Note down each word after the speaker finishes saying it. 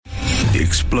The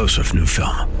explosive new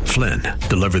film, Flynn,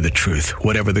 deliver the truth,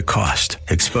 whatever the cost,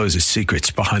 exposes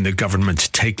secrets behind the government's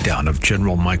takedown of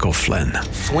General Michael Flynn.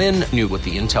 Flynn knew what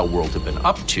the intel world had been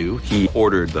up to. He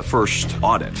ordered the first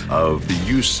audit of the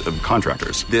use of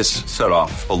contractors. This set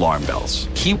off alarm bells.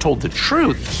 He told the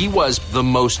truth. He was the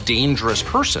most dangerous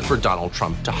person for Donald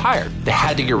Trump to hire. They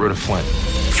had to get rid of Flynn.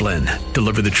 Flynn,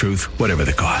 deliver the truth, whatever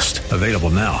the cost. Available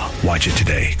now. Watch it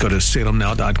today. Go to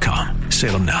salemnow.com.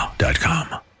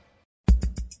 salemnow.com.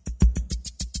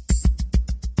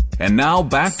 And now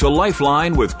back to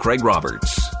Lifeline with Craig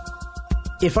Roberts.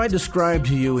 If I describe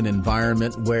to you an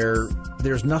environment where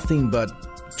there's nothing but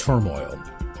turmoil,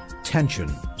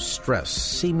 tension, stress,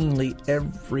 seemingly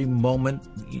every moment,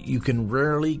 you can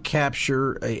rarely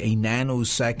capture a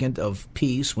nanosecond of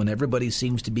peace when everybody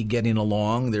seems to be getting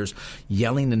along. There's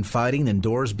yelling and fighting and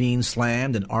doors being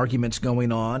slammed and arguments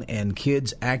going on and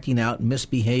kids acting out,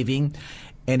 misbehaving.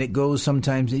 And it goes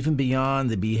sometimes even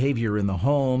beyond the behavior in the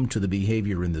home to the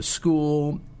behavior in the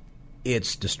school.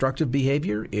 It's destructive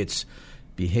behavior. It's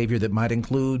behavior that might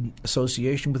include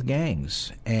association with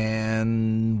gangs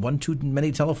and one too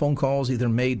many telephone calls either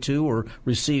made to or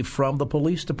received from the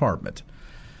police department.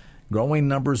 Growing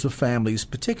numbers of families,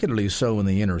 particularly so in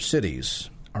the inner cities,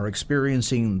 are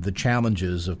experiencing the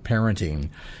challenges of parenting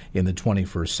in the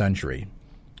 21st century.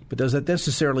 But does that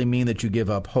necessarily mean that you give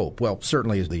up hope? Well,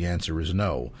 certainly the answer is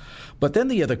no. But then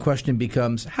the other question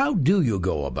becomes, how do you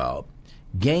go about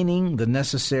gaining the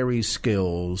necessary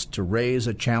skills to raise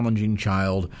a challenging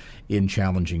child in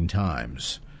challenging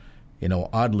times? You know,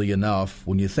 oddly enough,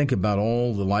 when you think about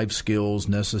all the life skills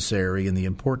necessary and the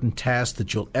important tasks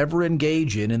that you'll ever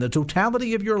engage in the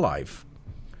totality of your life,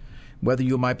 whether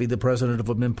you might be the president of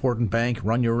an important bank,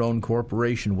 run your own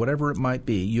corporation, whatever it might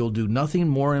be, you'll do nothing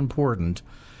more important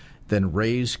than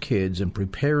raise kids and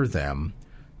prepare them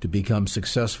to become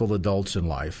successful adults in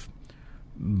life,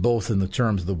 both in the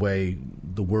terms of the way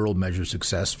the world measures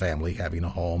success, family, having a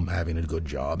home, having a good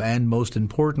job, and most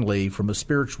importantly, from a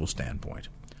spiritual standpoint.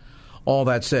 All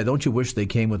that said, don't you wish they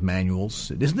came with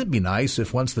manuals? Isn't it be nice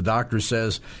if once the doctor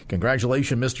says,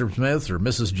 congratulations, Mr. Smith or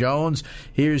Mrs. Jones,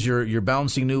 here's your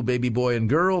bouncy new baby boy and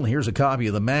girl, and here's a copy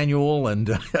of the manual,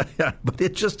 and but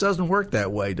it just doesn't work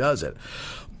that way, does it?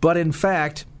 But in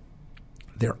fact,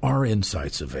 there are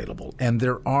insights available, and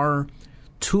there are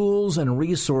tools and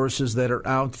resources that are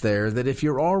out there that if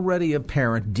you're already a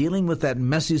parent dealing with that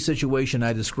messy situation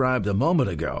I described a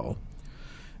moment ago,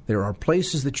 there are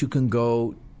places that you can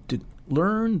go to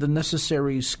learn the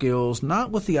necessary skills,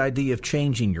 not with the idea of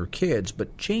changing your kids,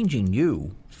 but changing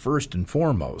you first and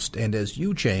foremost. And as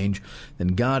you change, then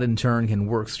God in turn can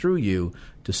work through you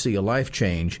to see a life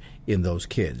change in those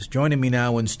kids. Joining me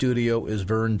now in studio is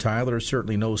Vern Tyler,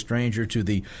 certainly no stranger to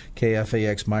the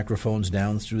KFAX microphones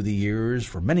down through the years.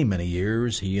 For many, many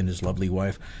years, he and his lovely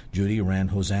wife, Judy, ran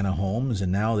Hosanna Homes,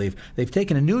 and now they've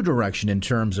taken a new direction in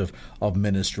terms of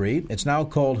ministry. It's now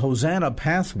called Hosanna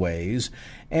Pathways,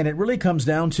 and it really comes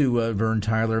down to, Vern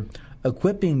Tyler,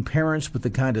 equipping parents with the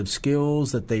kind of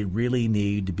skills that they really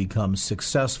need to become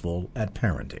successful at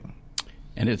parenting.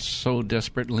 And it's so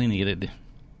desperately needed.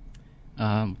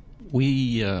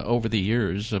 We, over the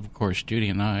years, of course, Judy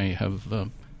and I have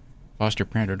foster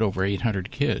parented over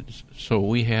 800 kids, so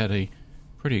we had a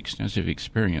pretty extensive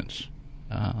experience.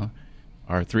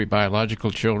 Our 3 biological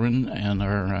children and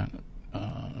our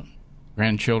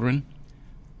grandchildren,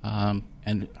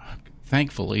 and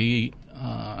thankfully,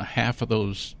 half of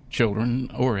those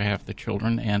children, or half the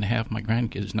children, and half my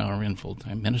grandkids now are in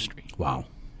full-time ministry. Wow.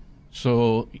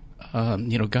 So,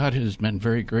 God has been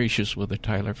very gracious with the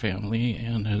Tyler family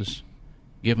and has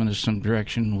given us some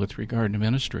direction with regard to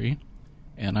ministry,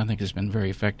 and I think it's been very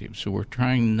effective. So we're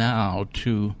trying now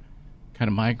to kind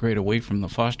of migrate away from the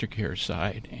foster care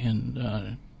side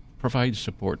and provide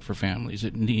support for families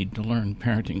that need to learn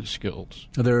parenting skills.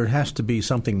 There has to be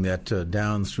something that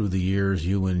down through the years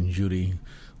you and Judy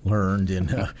learned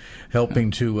in helping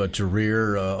to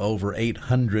rear over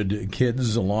 800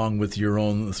 kids along with your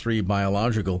own 3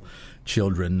 biological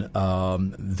children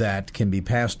that can be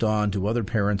passed on to other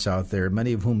parents out there,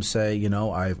 many of whom say,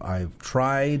 I've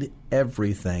tried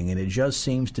everything and it just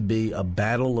seems to be a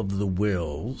battle of the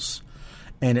wills,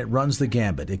 and it runs the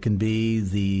gambit. It can be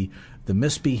the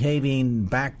misbehaving,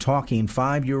 back-talking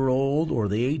 5-year-old or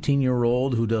the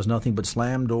 18-year-old who does nothing but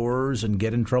slam doors and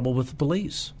get in trouble with the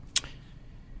police.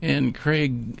 And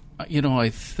Craig, I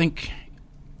think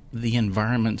the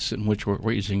environments in which we're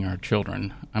raising our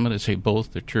children, I'm going to say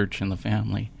both the church and the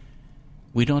family,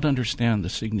 we don't understand the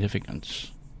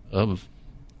significance of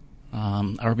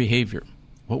our behavior,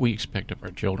 what we expect of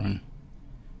our children.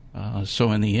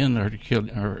 So in the end,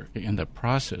 in the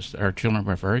process, our children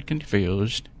are very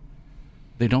confused.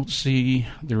 They don't see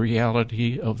the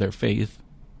reality of their faith.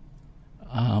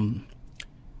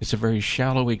 It's a very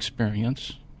shallow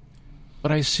experience.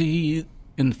 But I see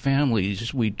in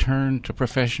families, we turn to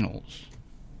professionals.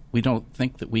 We don't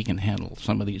think that we can handle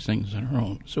some of these things on our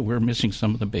own, so we're missing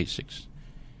some of the basics.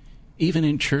 Even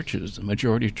in churches, the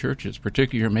majority of churches,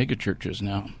 particularly your mega churches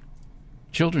now,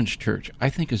 children's church, I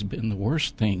think, has been the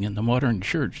worst thing in the modern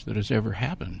church that has ever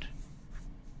happened,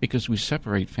 because we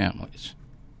separate families.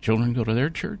 Children go to their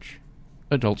church,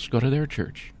 adults go to their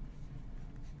church.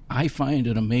 I find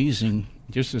it amazing,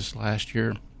 just this last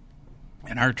year,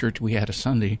 in our church we had a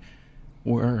Sunday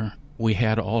where we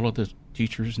had all of the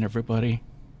teachers and everybody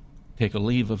take a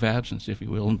leave of absence, if you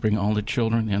will, and bring all the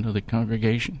children into the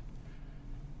congregation.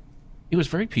 It was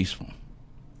very peaceful.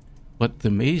 But the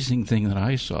amazing thing that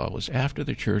I saw was after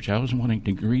the church, I was wanting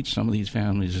to greet some of these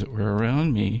families that were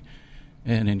around me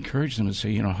and encourage them and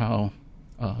say, how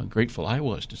grateful I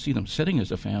was to see them sitting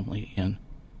as a family in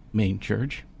main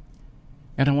church.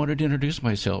 And I wanted to introduce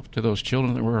myself to those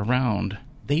children that were around.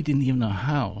 They didn't even know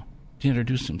how to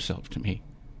introduce themselves to me.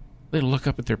 They'd look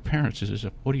up at their parents and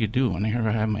say, "What do you do?" And here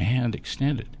I have my hand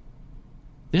extended.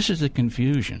 This is the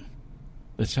confusion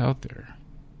that's out there.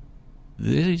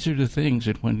 These are the things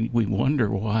that when we wonder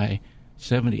why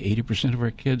 70-80% of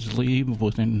our kids leave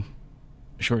within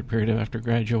a short period after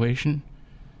graduation,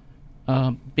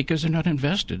 because they're not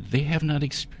invested. They have not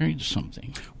experienced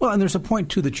something. Well, and there's a point,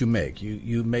 too, that you make.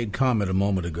 You made comment a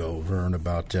moment ago, Vern,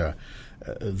 about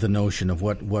the notion of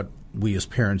what we as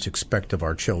parents expect of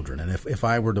our children. And if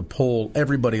I were to poll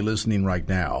everybody listening right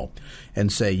now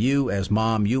and say, you as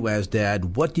mom, you as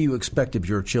dad, what do you expect of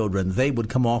your children? They would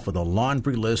come off with a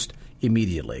laundry list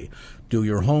immediately. Do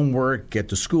your homework, get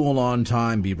to school on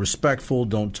time, be respectful,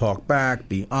 don't talk back,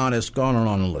 be honest, on and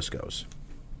on the list goes.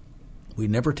 We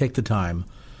never take the time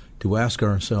to ask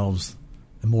ourselves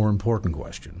a more important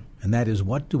question, and that is,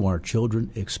 what do our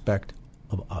children expect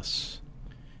of us?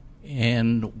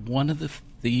 And one of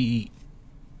the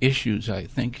issues I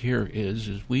think here is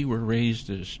we were raised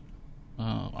as,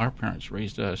 our parents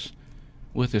raised us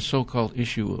with a so-called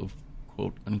issue of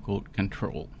quote-unquote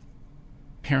control.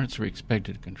 Parents are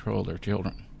expected to control their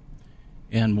children.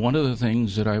 And one of the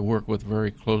things that I work with very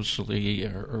closely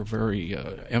or very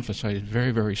emphasize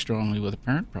very, very strongly with the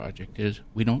Parent Project is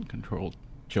we don't control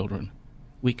children.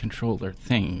 We control their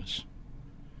things.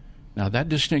 Now, that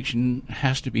distinction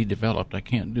has to be developed. I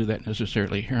can't do that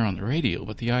necessarily here on the radio,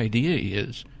 but the idea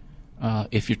is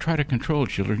if you try to control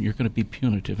children, you're going to be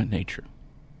punitive in nature.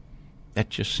 That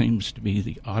just seems to be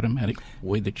the automatic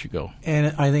way that you go.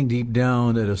 And I think deep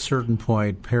down at a certain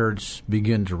point, parents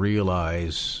begin to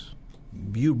realize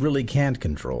you really can't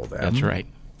control them. That's right.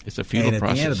 It's a futile process. And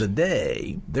at the end of the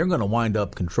day, they're going to wind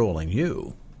up controlling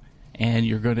you. And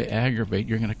you're going to aggravate,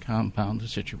 you're going to compound the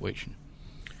situation.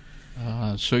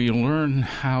 So you learn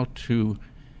how to,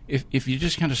 if you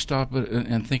just kind of stop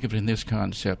and think of it in this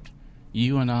concept,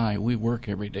 you and I, we work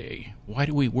every day. Why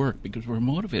do we work? Because we're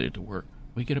motivated to work.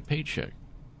 We get a paycheck.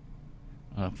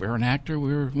 If we're an actor,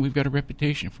 we've got a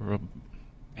reputation. For an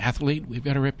athlete, we've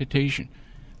got a reputation.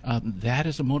 That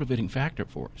is a motivating factor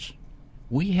for us.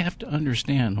 We have to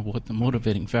understand what the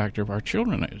motivating factor of our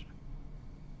children is.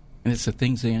 And it's the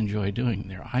things they enjoy doing,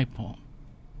 their iPhone,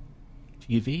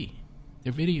 TV,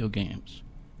 their video games.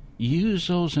 Use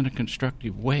those in a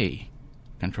constructive way.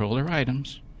 Control their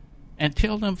items. And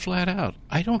tell them flat out,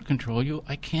 I don't control you,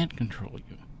 I can't control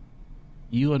you.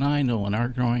 You and I know in our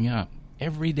growing up,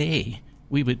 every day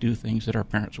we would do things that our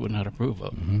parents would not approve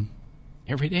of. Mm-hmm.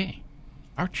 Every day.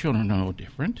 Our children are no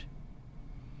different.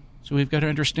 So we've got to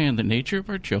understand the nature of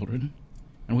our children,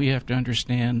 and we have to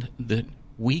understand that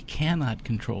we cannot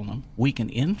control them. We can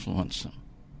influence them,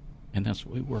 and that's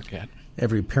what we work at.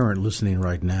 Every parent listening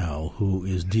right now who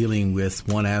is dealing with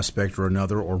one aspect or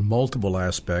another or multiple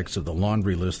aspects of the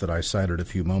laundry list that I cited a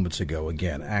few moments ago,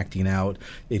 again, acting out,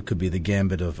 it could be the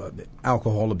gambit of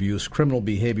alcohol abuse, criminal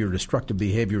behavior, destructive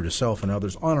behavior to self and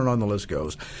others, on and on the list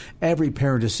goes. Every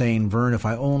parent is saying, Vern, if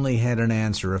I only had an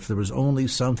answer, if there was only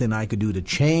something I could do to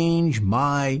change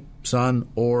my son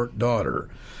or daughter.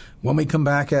 When we come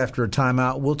back after a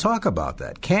timeout, we'll talk about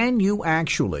that. Can you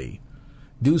actually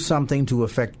do something to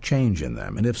affect change in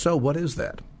them? And if so, what is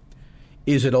that?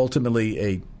 Is it ultimately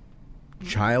a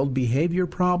child behavior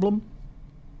problem,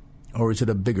 or is it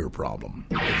a bigger problem?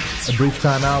 A brief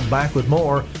timeout, back with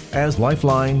more as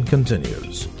Lifeline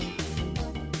continues.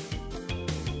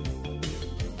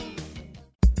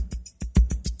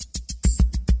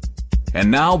 And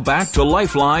now back to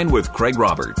Lifeline with Craig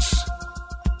Roberts.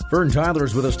 Vern Tyler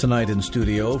is with us tonight in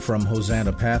studio from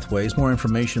Hosanna Pathways. More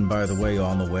information, by the way,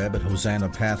 on the web at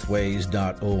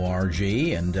hosannapathways.org.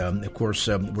 And, of course,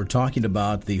 we're talking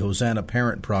about the Hosanna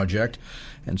Parent Project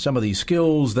and some of these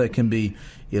skills that can be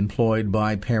employed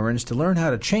by parents to learn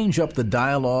how to change up the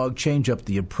dialogue, change up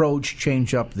the approach,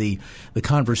 change up the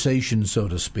conversation, so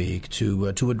to speak, to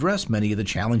address many of the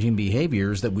challenging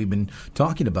behaviors that we've been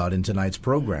talking about in tonight's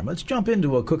program. Let's jump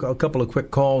into a couple of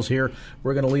quick calls here.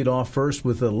 We're going to lead off first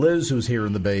with Liz, who's here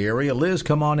in the Bay Area. Liz,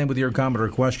 come on in with your comment or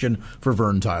question for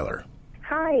Vern Tyler.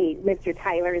 Hi, Mr.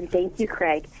 Tyler, and thank you,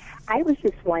 Craig. I was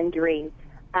just wondering,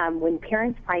 when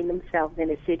parents find themselves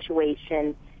in a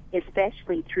situation,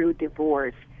 especially through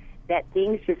divorce, that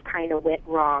things just kind of went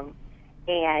wrong,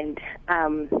 and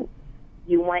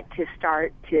you want to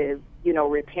start to,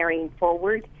 repairing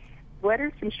forward, what are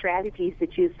some strategies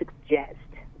that you suggest?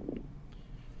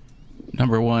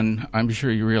 Number one, I'm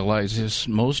sure you realize this,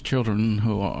 most children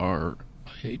who are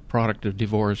a product of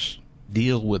divorce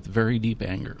deal with very deep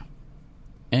anger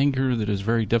that is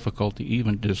very difficult to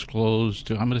even disclose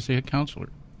to, I'm going to say, a counselor.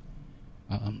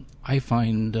 I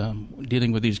find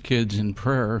dealing with these kids in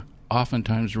prayer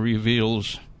oftentimes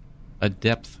reveals a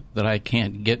depth that I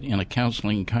can't get in a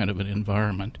counseling kind of an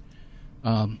environment.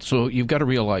 So you've got to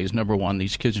realize, number one,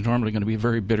 these kids are normally going to be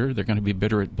very bitter. They're going to be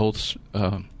bitter at both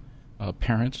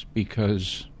parents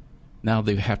because now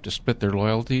they have to split their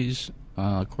loyalties.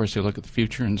 Of course, they look at the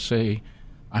future and say,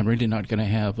 I'm really not going to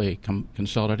have a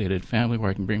consolidated family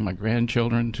where I can bring my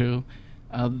grandchildren to.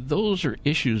 Those are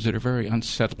issues that are very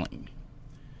unsettling.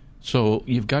 So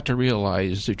you've got to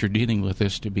realize that you're dealing with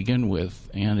this to begin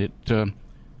with, and it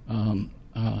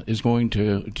is going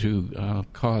to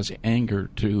cause anger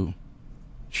to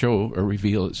show or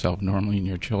reveal itself normally in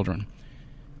your children.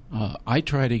 I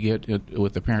try to get,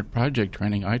 with the Parent Project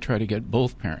training, I try to get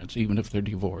both parents, even if they're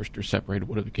divorced or separated,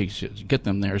 whatever the case is, get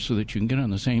them there so that you can get on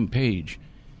the same page.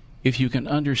 If you can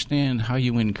understand how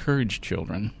you encourage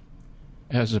children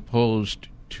as opposed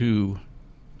to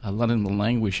letting them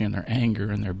languish in their anger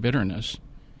and their bitterness,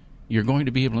 you're going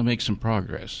to be able to make some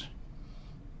progress.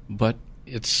 But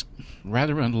it's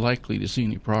rather unlikely to see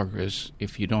any progress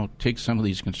if you don't take some of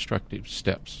these constructive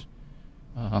steps.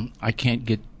 I can't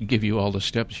give you all the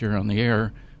steps here on the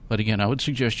air, but again, I would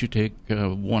suggest you take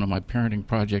one of my Parenting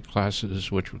Project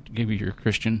classes, which will give you your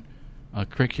Christian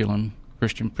curriculum,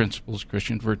 Christian principles,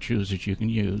 Christian virtues that you can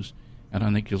use, and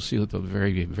I think you'll see that they're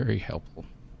very, very helpful.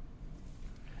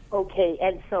 Okay,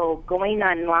 and so going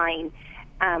online,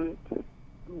 I'm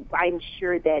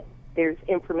sure that there's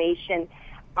information.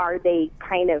 Are they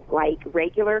kind of like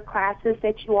regular classes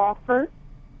that you offer?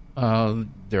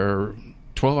 There are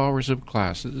 12 hours of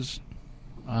classes,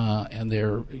 and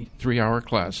they're 3-hour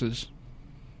classes,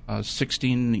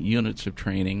 16 units of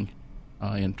training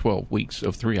in 12 weeks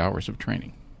of 3 hours of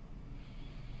training.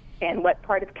 And what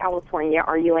part of California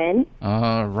are you in?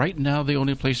 Right now, the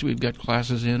only place we've got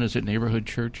classes in is at Neighborhood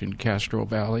Church in Castro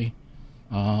Valley.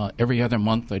 Every other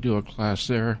month, I do a class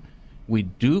there. We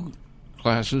do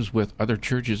classes with other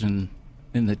churches in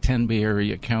the 10 Bay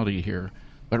Area county here,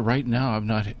 but right now, I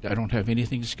don't have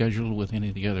anything scheduled with any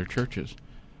of the other churches.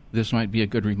 This might be a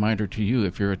good reminder to you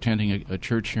if you're attending a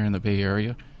church here in the Bay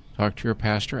Area. Talk to your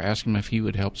pastor, ask him if he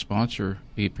would help sponsor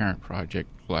a Parent Project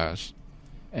class,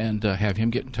 and have him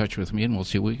get in touch with me, and we'll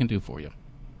see what we can do for you.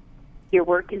 Your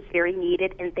work is very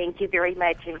needed, and thank you very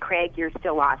much. And, Craig, you're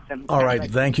still awesome. All right.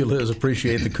 Thank you, Liz.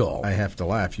 Appreciate the call. I have to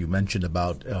laugh. You mentioned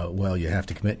about, you have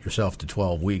to commit yourself to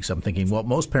 12 weeks. I'm thinking, well,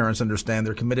 most parents understand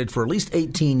they're committed for at least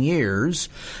 18 years.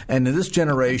 And in this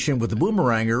generation, with the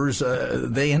boomerangers,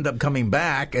 they end up coming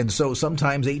back. And so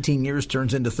sometimes 18 years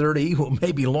turns into 30, well,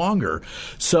 maybe longer.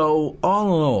 So all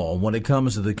in all, when it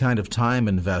comes to the kind of time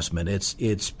investment,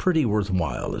 it's pretty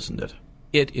worthwhile, isn't it?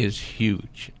 It is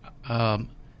huge.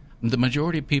 The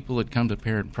majority of people that come to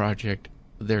Parent Project,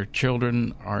 their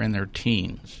children are in their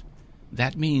teens.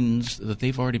 That means that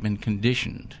they've already been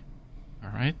conditioned, all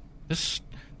right? These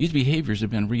behaviors have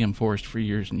been reinforced for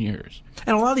years and years.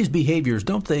 And a lot of these behaviors,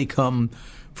 don't they come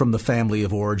from the family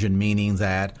of origin, meaning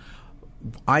that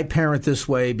I parent this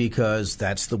way because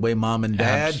that's the way mom and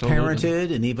dad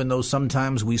parented, and even though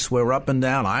sometimes we swear up and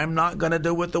down, I'm not going to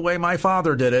do it the way my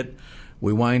father did it,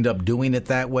 we wind up doing it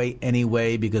that way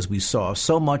anyway because we saw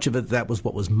so much of it that was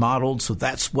what was modeled, so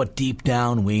that's what deep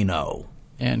down we know.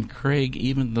 And Craig,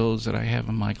 even those that I have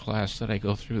in my class that I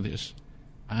go through this,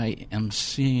 I am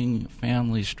seeing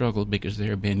families struggle because they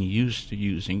have been used to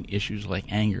using issues like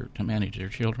anger to manage their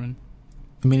children.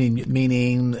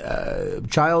 Meaning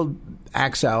child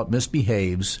acts out,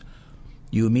 misbehaves,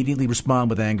 You immediately respond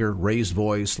with anger, raised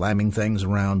voice, slamming things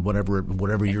around,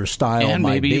 whatever your style and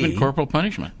might be. And maybe even corporal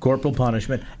punishment. Corporal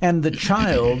punishment. And the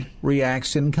child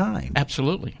reacts in kind.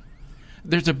 Absolutely.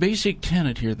 There's a basic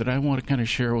tenet here that I want to kind of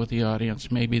share with the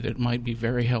audience, maybe that might be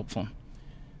very helpful.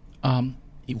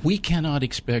 We cannot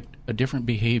expect a different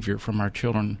behavior from our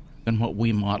children than what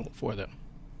we model for them.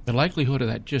 The likelihood of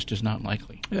that just is not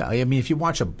likely. Yeah, I mean, if you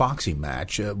watch a boxing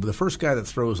match, the first guy that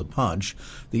throws a punch,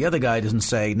 the other guy doesn't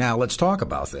say, now let's talk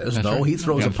about this. That's no, right. he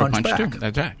throws a punch back. Too.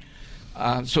 That's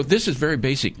right. So this is very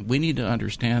basic. We need to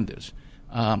understand this.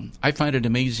 I find it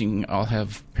amazing. I'll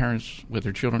have parents with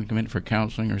their children come in for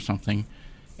counseling or something,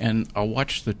 and I'll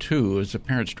watch the two as the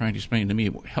parents trying to explain to me,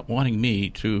 wanting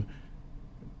me to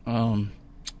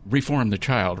reform the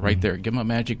child right there, give them a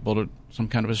magic bullet, some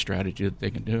kind of a strategy that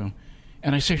they can do.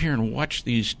 And I sit here and watch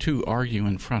these two argue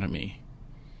in front of me.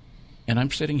 And I'm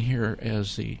sitting here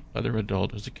as the other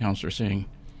adult, as the counselor, saying,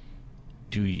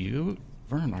 Vern,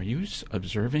 are you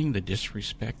observing the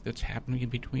disrespect that's happening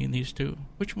between these two?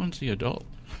 Which one's the adult?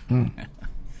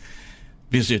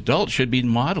 Because the adult should be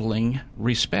modeling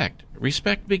respect.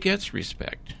 Respect begets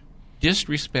respect.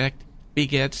 Disrespect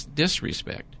begets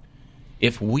disrespect.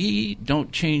 If we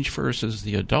don't change first as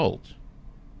the adult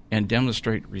and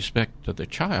demonstrate respect to the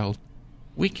child,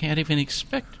 we can't even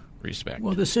expect respect.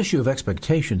 Well, this issue of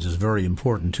expectations is very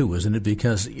important too, isn't it?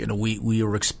 Because we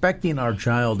are expecting our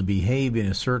child to behave in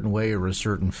a certain way or a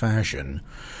certain fashion.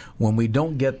 When we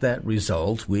don't get that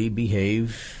result, we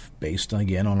behave based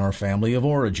again on our family of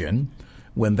origin.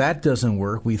 When that doesn't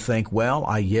work, we think, well,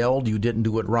 I yelled, you didn't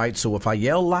do it right, so if I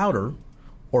yell louder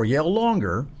or yell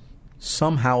longer,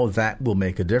 somehow that will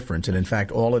make a difference. And in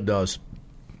fact, all it does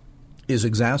is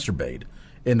exacerbate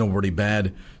an already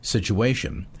bad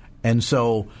situation. And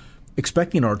so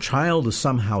expecting our child to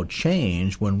somehow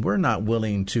change when we're not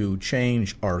willing to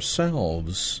change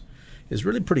ourselves is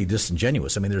really pretty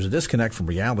disingenuous. I mean, there's a disconnect from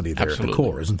reality there Absolutely. At the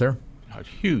core, isn't there? A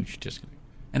huge disconnect.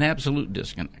 An absolute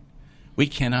disconnect. We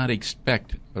cannot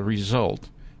expect a result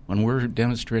when we're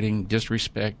demonstrating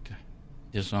disrespect,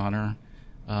 dishonor,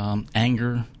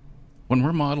 anger. When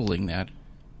we're modeling that,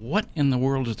 what in the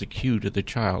world is the cue to the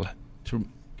child to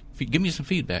give me some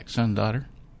feedback, son, daughter?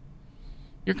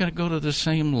 You're going to go to the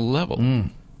same level,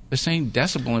 the same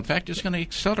decibel. In fact, it's going to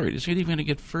accelerate. It's even going to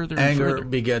get further and further. Anger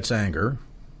begets anger.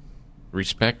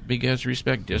 Respect begets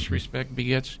respect. Disrespect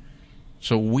begets.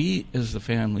 So we, as the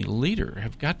family leader,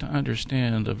 have got to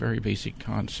understand a very basic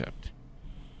concept.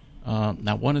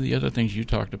 Now, one of the other things you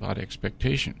talked about,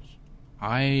 expectations.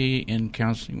 I, in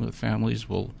counseling with families,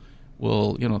 will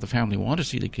the family want to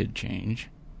see the kid change,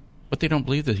 but they don't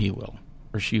believe that he will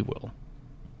or she will.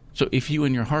 So if you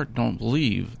in your heart don't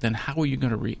believe, then how are you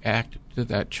going to react to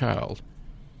that child?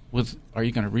 Are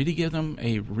you going to really give them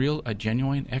a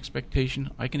genuine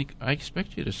expectation? I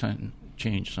expect you to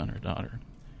change, son or daughter.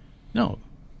 No.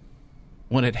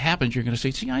 When it happens, you're going to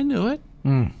say, see, I knew it.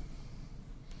 And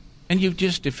you've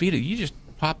just defeated. You just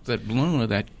popped that balloon of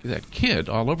that kid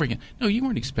all over again. No, you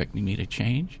weren't expecting me to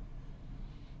change.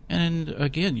 And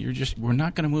again, we're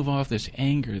not going to move off this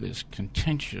anger, this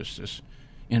contentious, this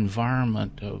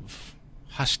environment of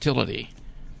hostility.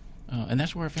 And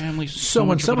that's where families... So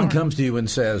when someone comes to you and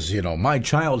says, my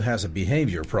child has a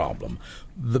behavior problem,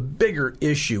 the bigger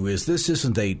issue is this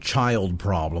isn't a child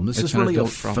problem. This is really a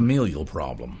familial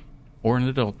problem. Or an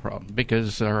adult problem,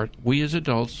 because we as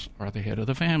adults are the head of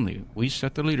the family. We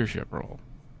set the leadership role.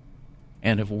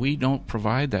 And if we don't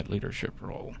provide that leadership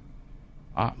role,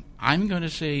 I'm going to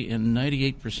say in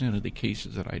 98% of the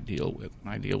cases that I deal with,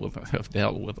 I've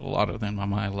dealt with a lot of them in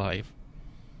my life,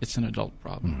 it's an adult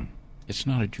problem. It's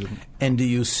not a juvenile problem. And do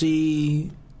you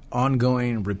see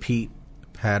ongoing repeat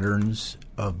patterns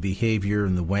of behavior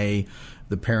in the way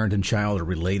the parent and child are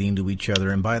relating to each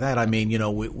other? And by that I mean,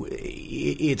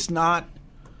 it's not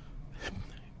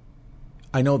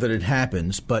 – I know that it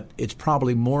happens, but it's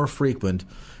probably more frequent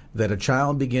that a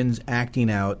child begins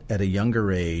acting out at a younger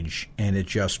age and it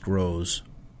just grows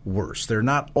worse. They're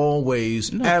not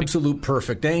always absolute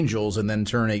perfect angels and then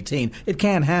turn 18. It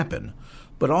can happen.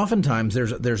 But oftentimes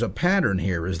there's a pattern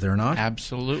here, is there not?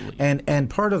 Absolutely. And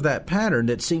part of that pattern,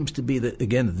 it seems to be that,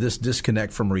 again, this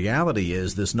disconnect from reality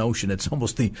is this notion, it's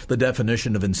almost the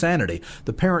definition of insanity.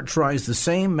 The parent tries the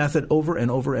same method over and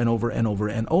over and over and over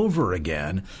and over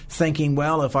again, thinking,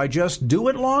 well, if I just do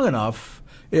it long enough,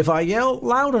 if I yell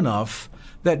loud enough,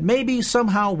 that maybe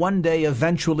somehow one day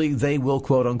eventually they will,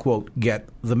 quote unquote, get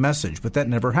the message. But that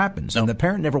never happens. And the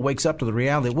parent never wakes up to the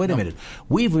reality, wait a minute,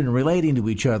 we've been relating to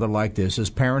each other like this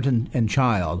as parent and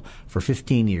child for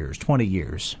 15 years, 20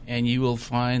 years. And you will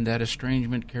find that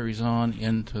estrangement carries on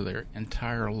into their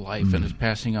entire life and is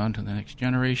passing on to the next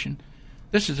generation.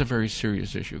 This is a very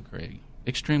serious issue, Craig.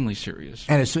 Extremely serious.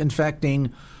 And it's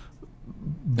infecting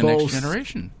the both next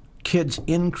generation. Kids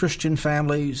in Christian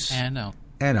families and out.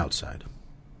 And outside.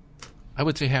 I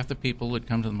would say half the people that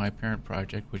come to the My Parent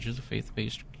Project, which is a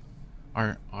faith-based,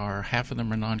 are half of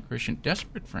them are non-Christian,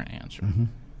 desperate for an answer. Mm-hmm.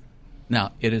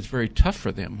 Now, it is very tough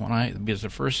for them. Because the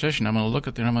first session, I'm going to look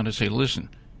at them and I'm going to say, listen,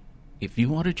 if you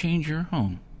want to change your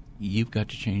home, you've got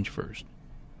to change first.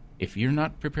 If you're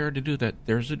not prepared to do that,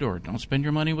 there's the door. Don't spend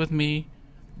your money with me.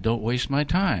 Don't waste my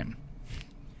time.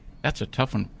 That's a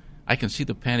tough one. I can see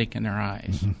the panic in their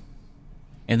eyes. Mm-hmm.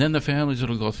 And then the families that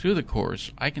will go through the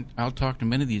course, I'll talk to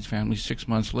many of these families 6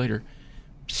 months later.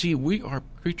 See, we are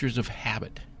creatures of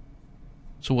habit.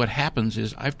 So what happens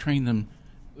is I've trained them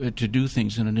to do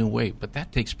things in a new way, but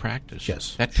that takes practice.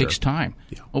 Yes, that takes time.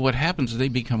 Yeah. Well, what happens is they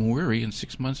become weary. In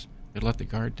 6 months, they let the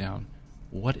guard down.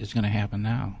 What is going to happen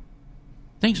now?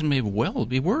 Things may well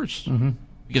be worse,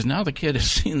 because now the kid has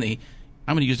seen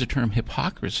I'm going to use the term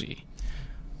hypocrisy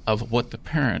of what the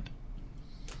parent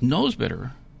knows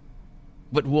better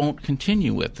but won't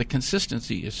continue with. The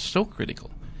consistency is so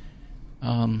critical.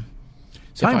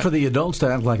 Time for the adults to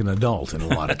act like an adult in a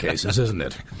lot of cases, isn't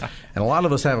it? And a lot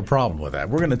of us have a problem with that.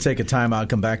 We're going to take a time out,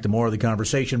 come back to more of the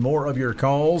conversation, more of your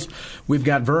calls. We've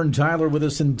got Vern Tyler with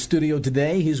us in studio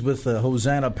today. He's with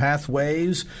Hosanna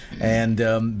Pathways and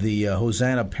the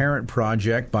Hosanna Parent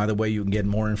Project. By the way, you can get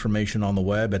more information on the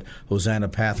web at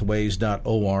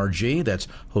hosannapathways.org. That's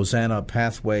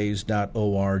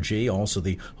hosannapathways.org. Also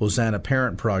the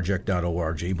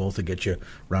hosannaparentproject.org. Both will get you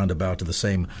roundabout to the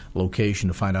same location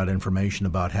to find out information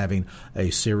about having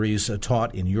a series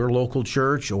taught in your local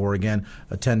church, or again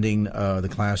attending the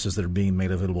classes that are being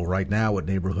made available right now at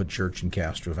Neighborhood Church in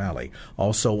Castro Valley.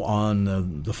 Also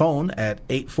on the phone at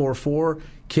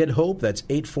 844-KID-HOPE. That's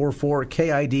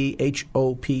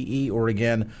 844-KID-HOPE, or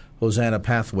again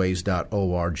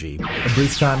hosannapathways.org. A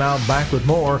brief time out, back with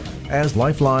more as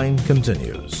Lifeline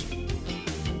continues.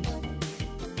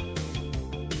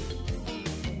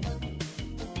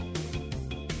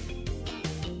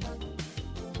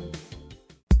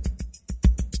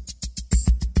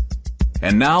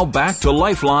 And now back to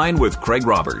Lifeline with Craig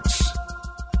Roberts.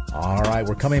 All right,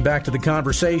 we're coming back to the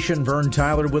conversation. Vern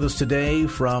Tyler with us today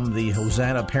from the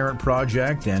Hosanna Parent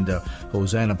Project and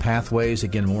Hosanna Pathways.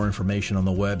 Again, more information on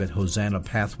the web at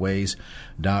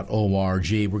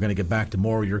hosannapathways.org. We're going to get back to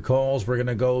more of your calls. We're going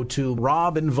to go to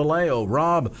Rob in Vallejo.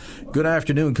 Rob, good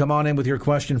afternoon. Come on in with your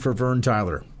question for Vern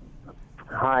Tyler.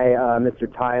 Hi,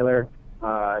 Mr. Tyler.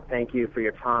 Thank you for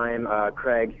your time.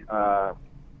 Craig,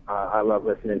 I love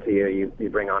listening to you. You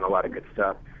bring on a lot of good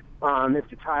stuff.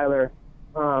 Mr. Tyler,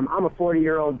 I'm a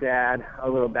 40-year-old dad. A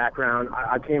little background.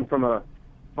 I came from a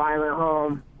violent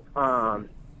home. I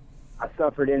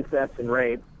suffered incest and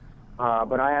rape.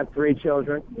 But I have 3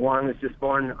 children. One was just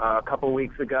born a couple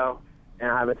weeks ago,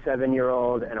 and I have a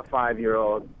 7-year-old and a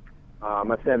 5-year-old.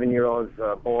 My 7-year-old's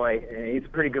a boy, and he's a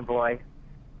pretty good boy.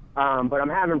 But I'm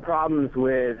having problems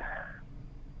with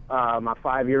my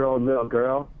 5-year-old little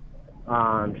girl.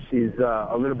 She's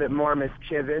a little bit more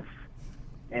mischievous,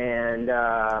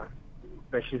 but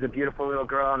she's a beautiful little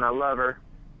girl, and I love her.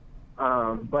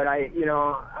 But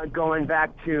going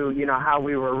back to, how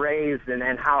we were raised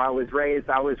and how I was raised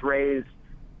in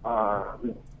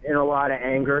a lot of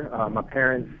anger. My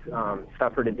parents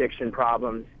suffered addiction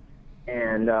problems,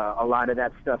 and a lot of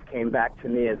that stuff came back to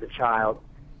me as a child.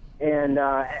 And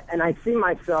I see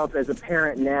myself as a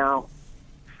parent now.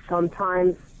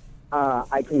 Sometimes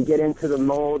I can get into the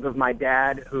mold of my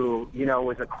dad, who,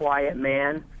 was a quiet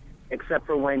man, except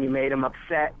for when you made him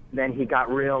upset, then he got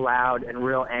real loud and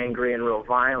real angry and real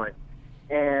violent.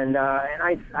 And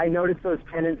I notice those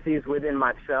tendencies within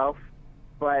myself,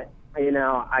 but,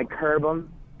 I curb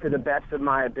them to the best of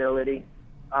my ability.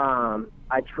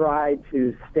 I try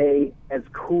to stay as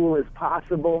cool as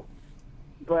possible,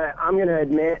 but I'm going to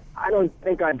admit, I don't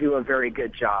think I do a very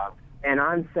good job. And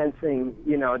I'm sensing,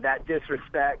 that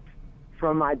disrespect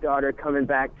from my daughter coming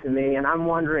back to me, and I'm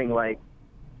wondering,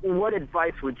 what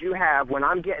advice would you have when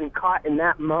I'm getting caught in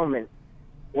that moment,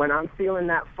 when I'm feeling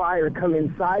that fire come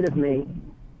inside of me,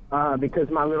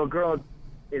 because my little girl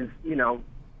is,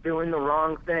 doing the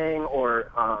wrong thing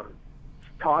or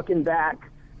talking back?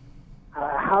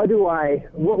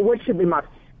 What should be my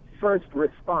first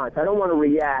response? I don't want to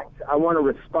react. I want to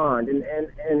respond,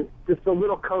 and just a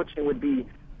little coaching would be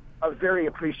very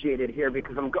appreciated here,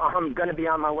 because I'm going to be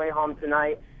on my way home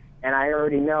tonight, and I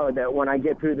already know that when I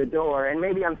get through the door, and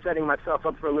maybe I'm setting myself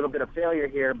up for a little bit of failure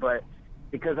here, but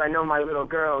because I know my little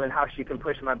girl and how she can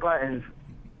push my buttons,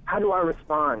 how do I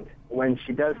respond when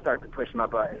she does start to push my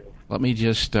buttons? Let me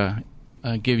just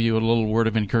give you a little word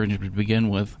of encouragement to begin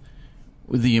with.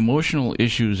 the emotional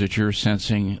issues that you're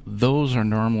sensing, those are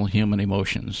normal human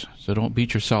emotions. So don't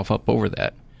beat yourself up over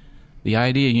that. The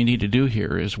idea you need to do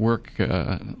here is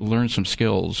learn some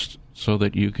skills so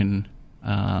that you can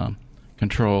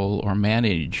control or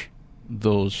manage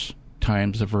those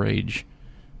times of rage.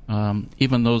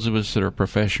 Even those of us that are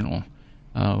professional,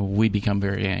 we become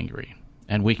very angry,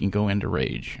 and we can go into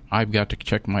rage. I've got to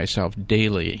check myself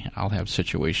daily. I'll have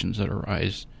situations that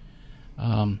arise.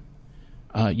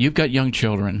 You've got young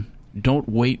children. Don't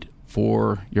wait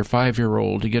for your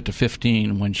 5-year-old to get to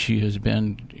 15 when she has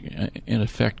been, in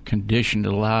effect, conditioned,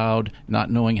 allowed,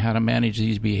 not knowing how to manage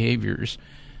these behaviors.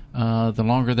 The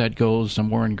longer that goes, the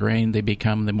more ingrained they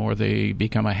become, the more they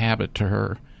become a habit to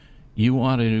her. You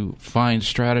want to find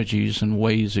strategies and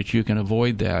ways that you can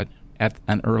avoid that at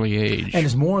an early age. And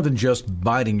it's more than just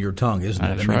biting your tongue, isn't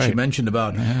it? That's right. He mentioned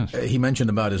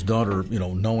about his daughter,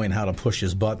 knowing how to push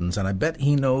his buttons, and I bet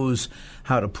he knows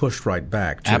how to push right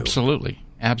back too. Absolutely.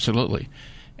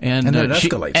 And then it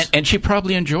escalates. And she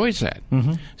probably enjoys that.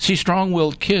 Mm-hmm. See,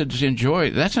 strong-willed kids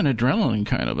enjoy. That's an adrenaline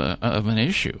kind of an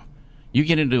issue. You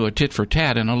get into a tit for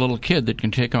tat, and a little kid that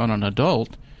can take on an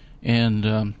adult and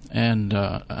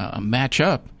match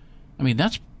up. I mean,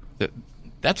 there's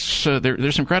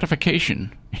some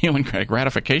gratification, human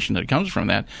gratification that comes from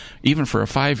that, even for a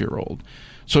 5-year-old.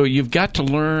 So you've got to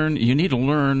learn. You need to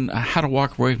learn how to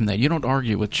walk away from that. You don't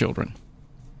argue with children.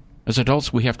 As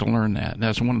adults, we have to learn that.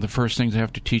 That's one of the first things I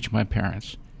have to teach my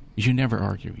parents, is you never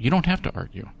argue. You don't have to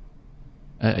argue.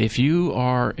 If you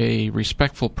are a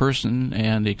respectful person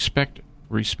and expect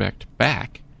respect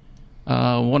back,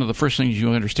 one of the first things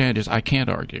you understand is I can't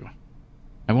argue.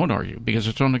 I won't argue because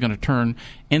it's only going to turn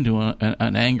into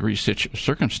an angry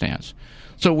circumstance.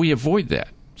 So we avoid that.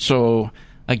 So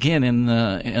again, in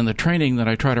the training that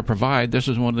I try to provide, this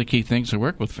is one of the key things I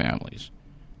work with families,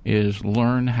 is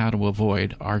learn how to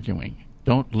avoid arguing.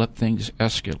 Don't let things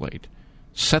escalate.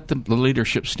 Set the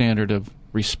leadership standard of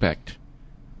respect,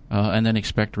 and then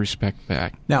expect respect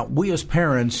back. Now, we as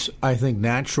parents, I think,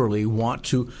 naturally want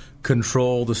to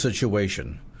control the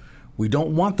situation. We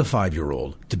don't want the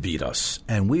 5-year-old to beat us,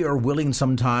 and we are willing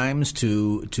sometimes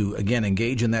to again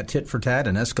engage in that tit for tat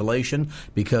and escalation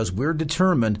because we're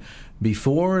determined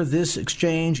before this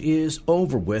exchange is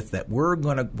over with that we're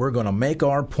gonna make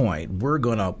our point. We're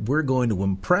going to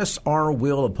impress our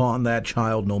will upon that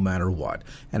child no matter what.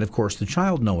 And of course, the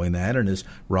child, knowing that, and as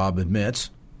Rob admits,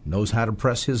 knows how to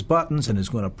press his buttons and is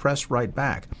going to press right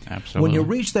back. Absolutely. When you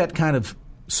reach that kind of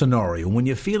scenario, when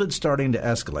you feel it starting to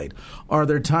escalate, are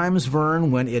there times,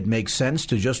 Vern, when it makes sense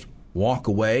to just walk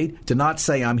away, to not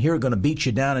say, I'm here going to beat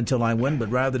you down until I win, but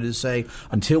rather to say,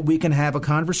 until we can have a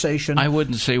conversation? I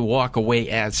wouldn't say walk away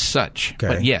as such, okay.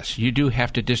 But yes, you do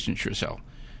have to distance yourself.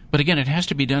 But again, it has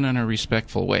to be done in a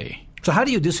respectful way. So how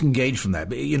do you disengage from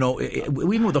that?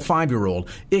 Even with a 5-year-old,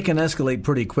 it can escalate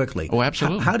pretty quickly. Oh,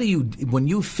 absolutely. How do you, when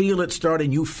you feel it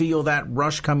starting, you feel that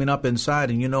rush coming up inside,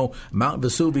 and Mount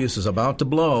Vesuvius is about to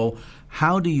blow,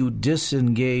 how do you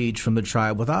disengage from the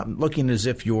child without looking as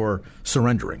if you're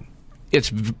surrendering? It's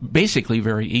basically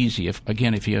very easy,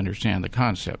 if you understand the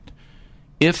concept.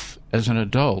 If, as an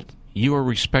adult, you are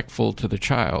respectful to the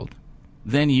child,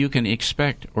 then you can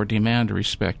expect or demand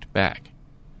respect back.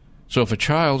 So if a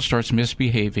child starts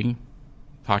misbehaving,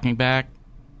 talking back,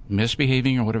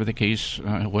 misbehaving, or whatever the case,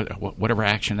 whatever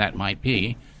action that might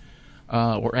be,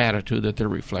 or attitude that they're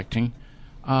reflecting,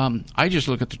 I just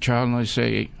look at the child and I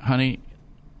say, honey,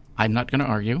 I'm not going to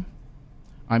argue.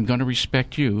 I'm going to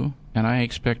respect you, and I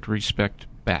expect respect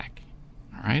back.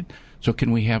 All right? So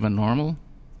can we have a normal,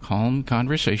 calm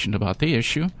conversation about the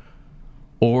issue,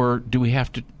 or do we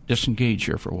have to disengage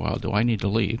here for a while? Do I need to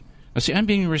leave? Now, see, I'm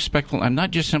being respectful. I'm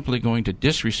not just simply going to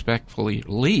disrespectfully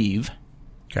leave,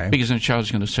 okay, because then the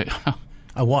child's going to say, oh,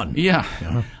 I won. Yeah,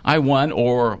 I won,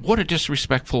 or what a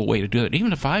disrespectful way to do it.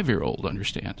 Even a 5-year-old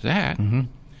understands that. Mm-hmm.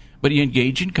 But you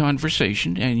engage in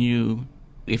conversation, and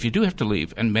if you do have to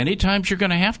leave, and many times you're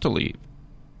going to have to leave,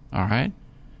 all right,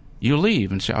 you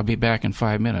leave and say, I'll be back in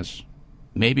 5 minutes.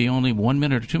 Maybe only 1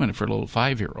 minute or 2 minutes for a little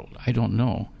 5-year-old. I don't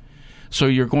know. So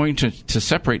you're going to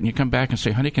separate, and you come back and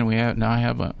say, honey, can we now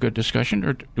have a good discussion,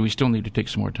 or do we still need to take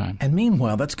some more time? And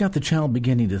meanwhile, that's got the child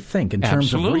beginning to think in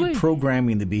terms of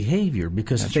reprogramming the behavior,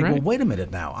 because That's they right. go, wait a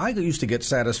minute now, I used to get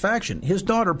satisfaction. His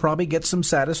daughter probably gets some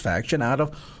satisfaction out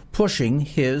of pushing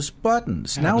his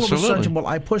buttons. Now all of a sudden, well,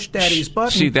 I pushed Daddy's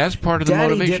button. See, that's part of the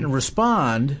Daddy motivation. didn't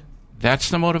respond. That's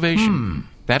the motivation.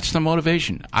 That's the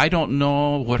motivation. I don't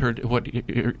know what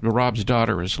Rob's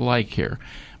daughter is like here,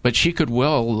 but she could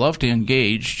well love to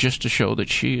engage just to show that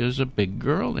she is a big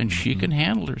girl and she can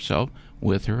handle herself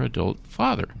with her adult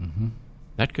father.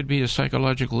 That could be a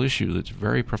psychological issue that's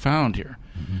very profound here.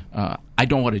 I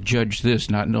don't want to judge this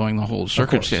not knowing the whole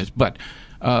circumstance, but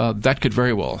that could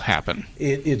very well happen.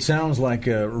 It sounds like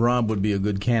Rob would be a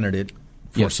good candidate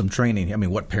for some training. I mean,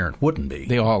 what parent wouldn't be?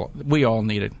 We all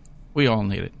need it. We all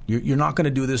need it. You're not going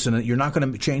to do this, and you're not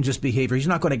going to change this behavior. He's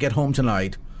not going to get home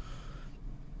tonight,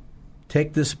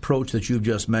 take this approach that you've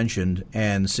just mentioned,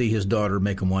 and see his daughter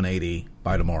make a 180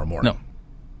 by tomorrow morning.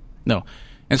 No.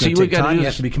 And so you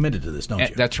have to be committed to this, don't you?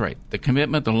 That's right. The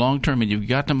commitment, the long term, and you've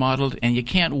got to model it, and you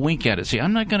can't wink at it. See,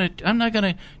 I'm not going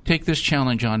to take this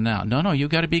challenge on now. No, you've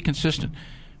got to be consistent.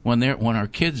 When our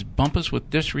kids bump us with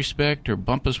disrespect or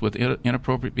bump us with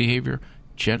inappropriate behavior,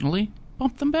 gently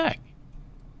bump them back.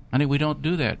 Honey, we don't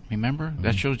do that. Remember,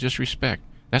 that shows disrespect.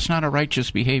 That's not a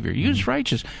righteous behavior. Use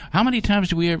righteous. How many times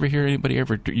do we ever hear anybody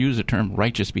ever use the term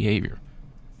righteous behavior?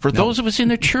 For those of us in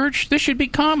the church, this should be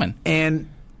common. And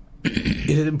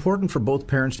is it important for both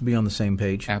parents to be on the same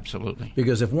page? Absolutely.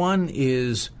 Because if one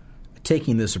is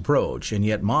taking this approach and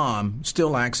yet mom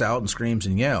still acts out and screams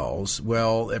and yells,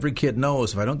 well, every kid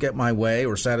knows if I don't get my way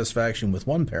or satisfaction with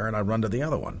one parent, I run to the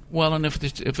other one. Well, and if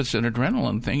it's an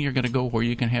adrenaline thing, you're going to go where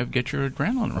you can get your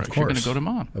adrenaline rush. You're going to go to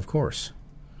mom. Of course.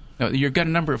 Now, you've got a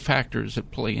number of factors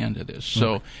that play into this.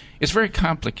 So it's very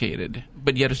complicated,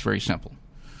 but yet it's very simple.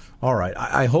 All right.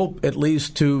 I hope at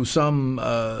least to some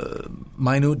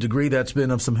minute degree that's been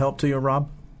of some help to you, Rob?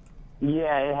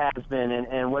 Yeah, it has been,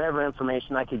 and whatever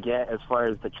information I could get as far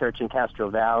as the church in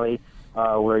Castro Valley,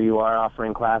 where you are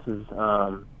offering classes.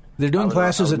 They're doing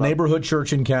classes at Neighborhood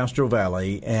Church in Castro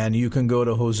Valley, and you can go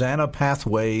to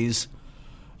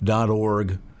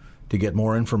hosannapathways.org to get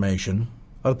more information.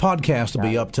 The podcast will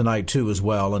be up tonight, too, as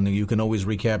well, and you can always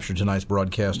recapture tonight's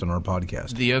broadcast on our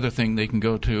podcast. The other thing they can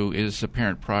go to is the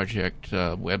Parent Project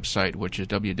website, which is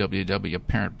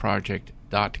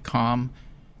www.parentproject.com.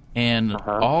 And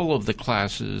all of the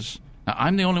classes, now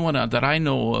I'm the only one that I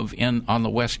know of on the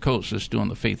West Coast that's doing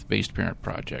the faith-based parent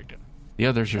project. The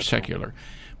others are secular.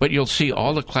 But you'll see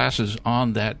all the classes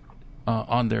on that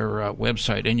on their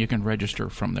website, and you can register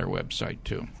from their website,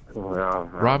 too. Well,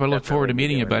 Rob, I look forward to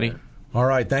meeting you, buddy. All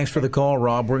right, thanks for the call,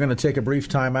 Rob. We're going to take a brief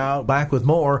time out. Back with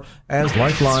more as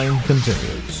Lifeline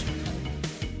continues.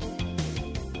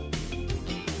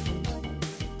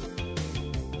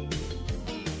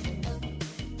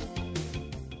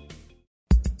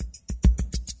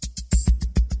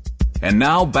 And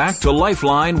now back to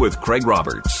Lifeline with Craig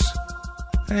Roberts.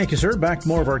 Thank you, sir. Back to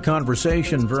more of our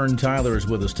conversation. Vern Tyler is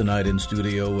with us tonight in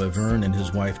studio. Vern and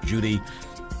his wife, Judy,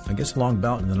 I guess long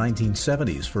about in the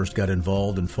 1970s, first got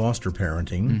involved in foster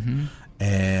parenting.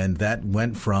 And that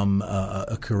went from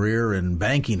a career in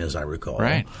banking, as I recall,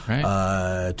 right.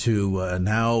 To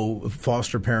now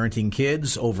foster parenting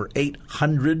kids, over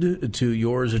 800 to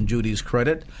yours and Judy's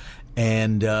credit.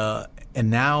 And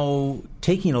now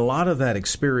taking a lot of that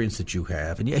experience that you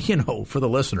have, and you know, for the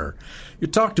listener, you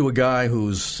talk to a guy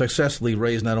who's successfully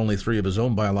raised not only 3 of his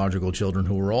own biological children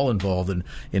who were all involved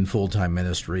in full-time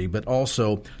ministry, but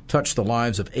also touched the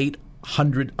lives of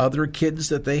 800 other kids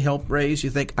that they helped raise.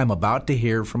 You think, I'm about to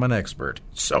hear from an expert.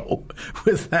 So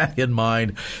with that in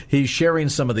mind, he's sharing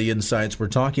some of the insights. We're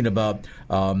talking about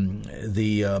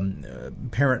the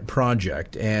Parent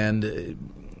Project and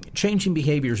changing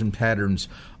behaviors and patterns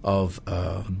of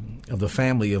the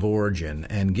family of origin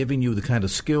and giving you the kind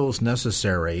of skills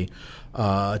necessary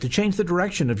to change the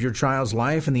direction of your child's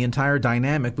life and the entire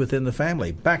dynamic within the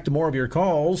family. Back to more of your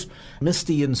calls.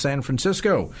 Misty in San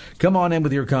Francisco. Come on in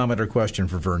with your comment or question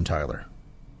for Vern Tyler.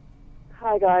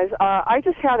 Hi, guys. I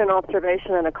just had an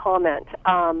observation and a comment.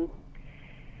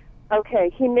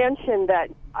 Okay, he mentioned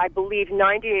that I believe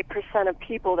 98% of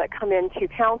people that come into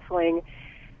counseling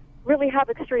really have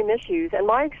extreme issues, and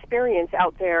my experience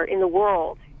out there in the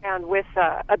world and with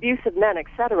abusive men,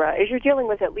 etc., is you're dealing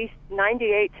with at least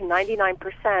 98 to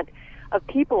 99% of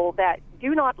people that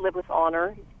do not live with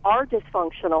honor, are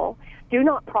dysfunctional, do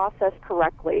not process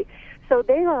correctly. So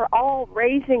they are all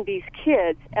raising these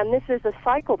kids, and this is a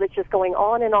cycle that's just going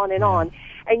on and on and on,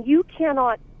 and you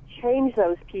cannot change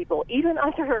those people, even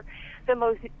under the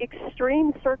most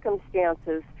extreme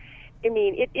circumstances. I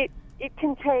mean, it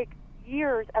can take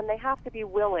years, and they have to be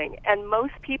willing, and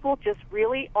most people just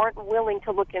really aren't willing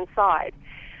to look inside.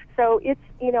 So it's,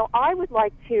 I would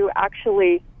like to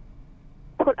actually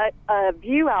put a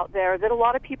view out there that a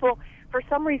lot of people for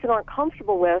some reason aren't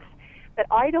comfortable with, that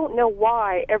I don't know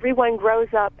why everyone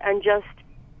grows up and just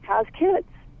has kids.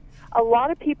 A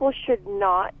lot of people should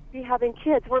not be having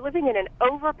kids. We're living in an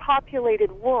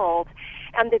overpopulated world,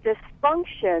 and the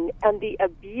dysfunction and the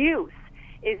abuse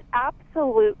is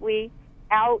absolutely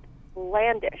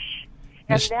outlandish.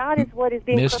 And that is what is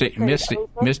being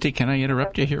Misty, can I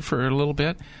interrupt you here for a little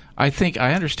bit? I think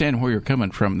I understand where you're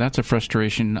coming from. That's a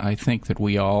frustration I think that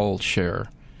we all share.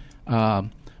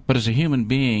 But as a human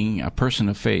being, a person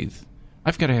of faith,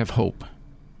 I've got to have hope.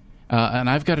 And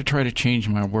I've got to try to change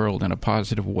my world in a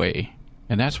positive way.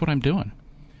 And that's what I'm doing.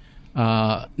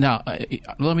 Now,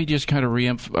 let me just kind of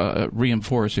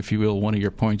reinforce, if you will, one of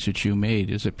your points that you made,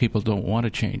 is that people don't want to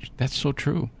change. That's so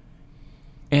true.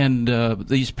 And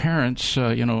these parents,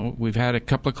 we've had a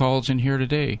couple of calls in here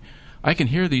today. I can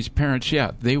hear these parents,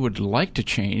 they would like to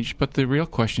change, but the real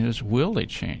question is, will they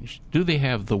change? Do they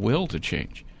have the will to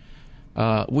change?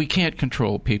 We can't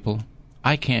control people.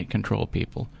 I can't control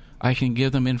people. I can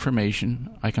give them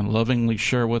information. I can lovingly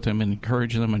share with them and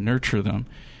encourage them and nurture them.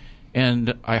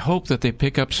 And I hope that they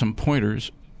pick up some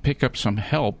pointers, pick up some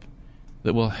help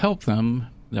that will help them,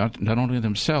 not only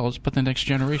themselves, but the next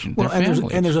generation, their families.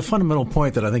 And there's a fundamental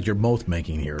point that I think you're both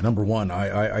making here. Number one,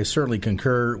 I certainly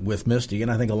concur with Misty, and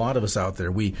I think a lot of us out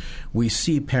there, we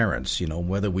see parents,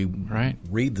 whether we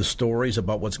read the stories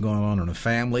about what's going on in a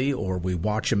family or we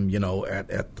watch them,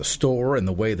 at the store and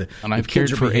the way that and I've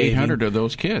cared for 800 of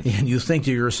those kids. And you think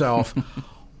to yourself,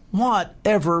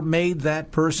 whatever made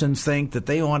that person think that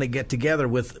they want to get together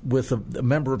with a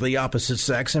member of the opposite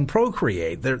sex and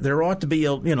procreate? There ought to be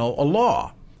a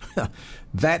law.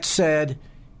 That said,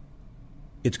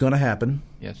 it's going to happen.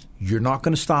 Yes. You're not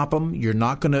going to stop them. You're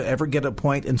not going to ever get a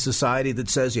point in society that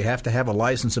says you have to have a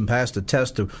license and pass the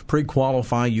test to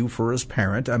pre-qualify you for as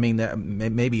parent. I mean,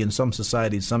 maybe in some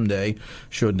societies someday,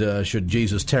 should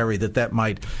Jesus tarry, that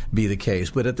might be the case.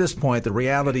 But at this point, the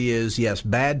reality is, yes,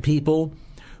 bad people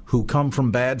who come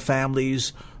from bad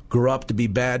families grew up to be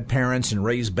bad parents and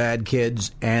raise bad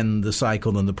kids, and the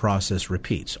cycle and the process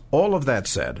repeats. All of that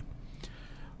said,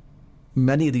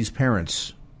 many of these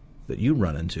parents that you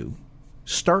run into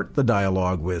start the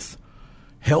dialogue with,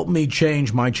 help me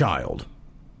change my child.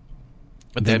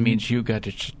 But that means you got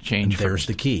to change first. There's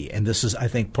the key. And this is, I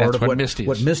think, part of what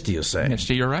Misty is saying.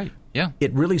 Misty, you're right. Yeah.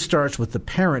 It really starts with the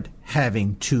parent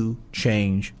having to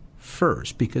change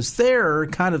first, because they're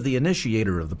kind of the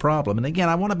initiator of the problem. And again,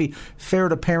 I want to be fair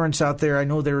to parents out there. I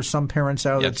know there are some parents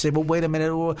out there that say, well, wait a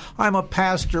minute, I'm a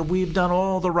pastor. We've done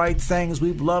all the right things.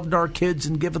 We've loved our kids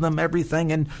and given them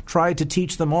everything and tried to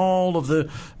teach them all of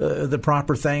the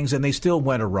proper things, and they still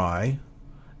went awry.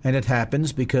 And it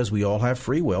happens because we all have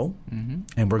free will,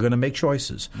 and we're going to make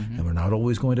choices, and we're not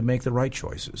always going to make the right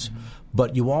choices.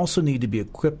 But you also need to be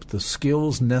equipped with the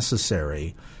skills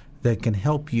necessary that can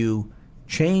help you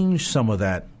change some of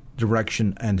that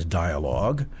direction and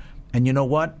dialogue. And you know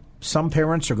what? Some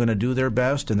parents are going to do their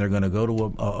best, and they're going to go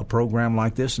to a program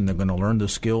like this, and they're going to learn the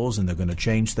skills, and they're going to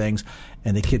change things,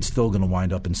 and the kid's still going to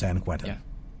wind up in San Quentin. Yeah.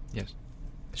 Yes.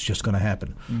 It's just going to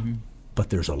happen. But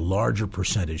there's a larger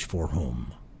percentage for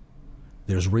whom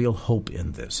there's real hope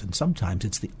in this. And sometimes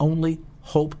it's the only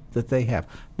hope that they have.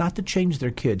 Not to change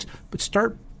their kids, but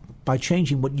start by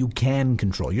changing what you can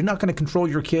control. You're not going to control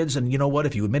your kids, and you know what?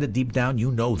 If you admit it deep down,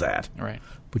 you know that. Right.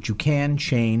 But you can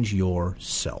change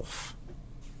yourself.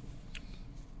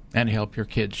 And help your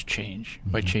kids change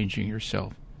by changing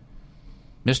yourself.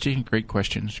 Misty, great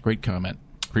questions, great comment.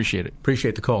 Appreciate it.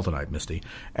 Appreciate the call tonight, Misty.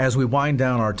 As we wind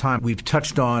down our time, we've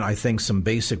touched on, I think, some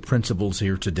basic principles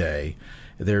here today.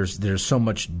 There's so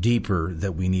much deeper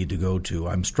that we need to go to.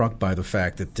 I'm struck by the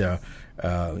fact that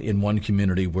in one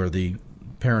community where the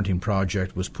Parenting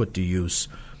Project was put to use,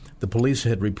 the police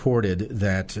had reported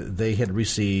that they had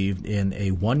received in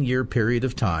a 1-year period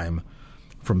of time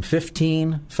from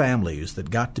 15 families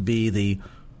that got to be the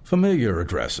familiar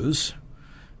addresses,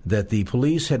 that the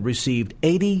police had received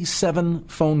 87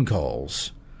 phone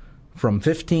calls from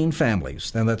 15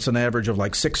 families. And that's an average of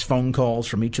like 6 phone calls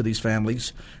from each of these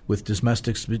families with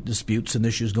domestic disputes and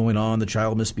issues going on, the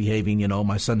child misbehaving,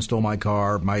 my son stole my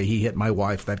car, he hit my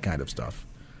wife, that kind of stuff.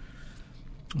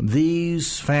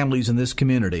 These families in this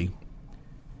community,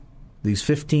 these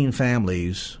 15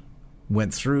 families,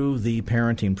 went through the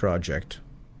Parenting Project,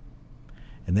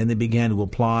 and then they began to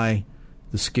apply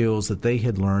the skills that they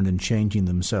had learned in changing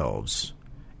themselves.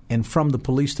 And from the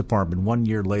police department, 1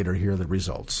 year later, here are the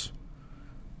results.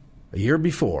 A year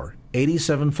before,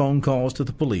 87 phone calls to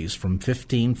the police from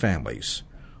 15 families.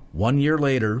 1 year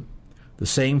later, the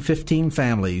same 15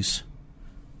 families,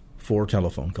 4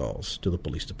 telephone calls to the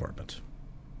police department.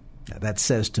 Now, that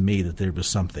says to me that there was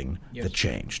something that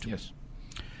changed. Yes.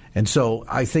 And so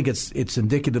I think it's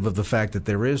indicative of the fact that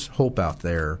there is hope out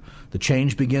there. The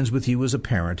change begins with you as a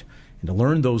parent, And to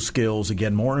learn those skills,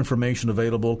 again, more information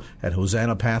available at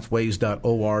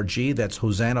hosannapathways.org. That's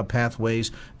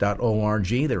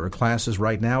hosannapathways.org. There are classes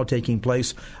right now taking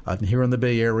place here in the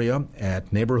Bay Area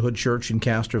at Neighborhood Church in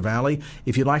Castro Valley.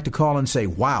 If you'd like to call and say,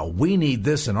 wow, we need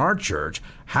this in our church,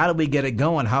 how do we get it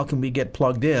going? How can we get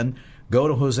plugged in? Go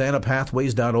to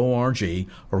hosannapathways.org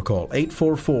or call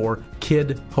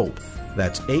 844-KID-HOPE.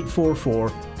 That's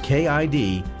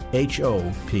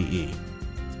 844-KID-HOPE.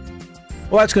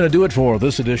 Well, that's going to do it for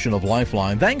this edition of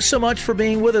Lifeline. Thanks so much for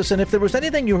being with us. And if there was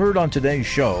anything you heard on today's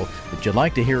show that you'd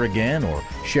like to hear again or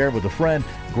share with a friend,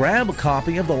 grab a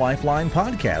copy of the Lifeline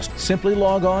podcast. Simply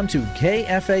log on to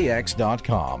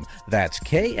KFAX.com. That's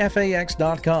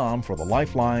KFAX.com for the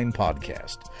Lifeline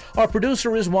podcast. Our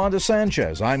producer is Wanda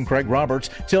Sanchez. I'm Craig Roberts.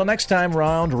 Till next time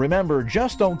round, remember,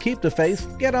 just don't keep the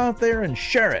faith. Get out there and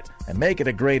share it and make it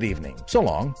a great evening. So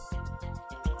long.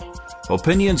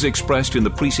 Opinions expressed in the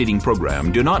preceding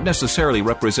program do not necessarily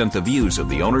represent the views of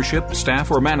the ownership,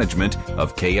 staff, or management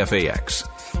of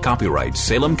KFAX. Copyright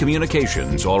Salem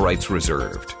Communications, all rights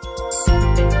reserved.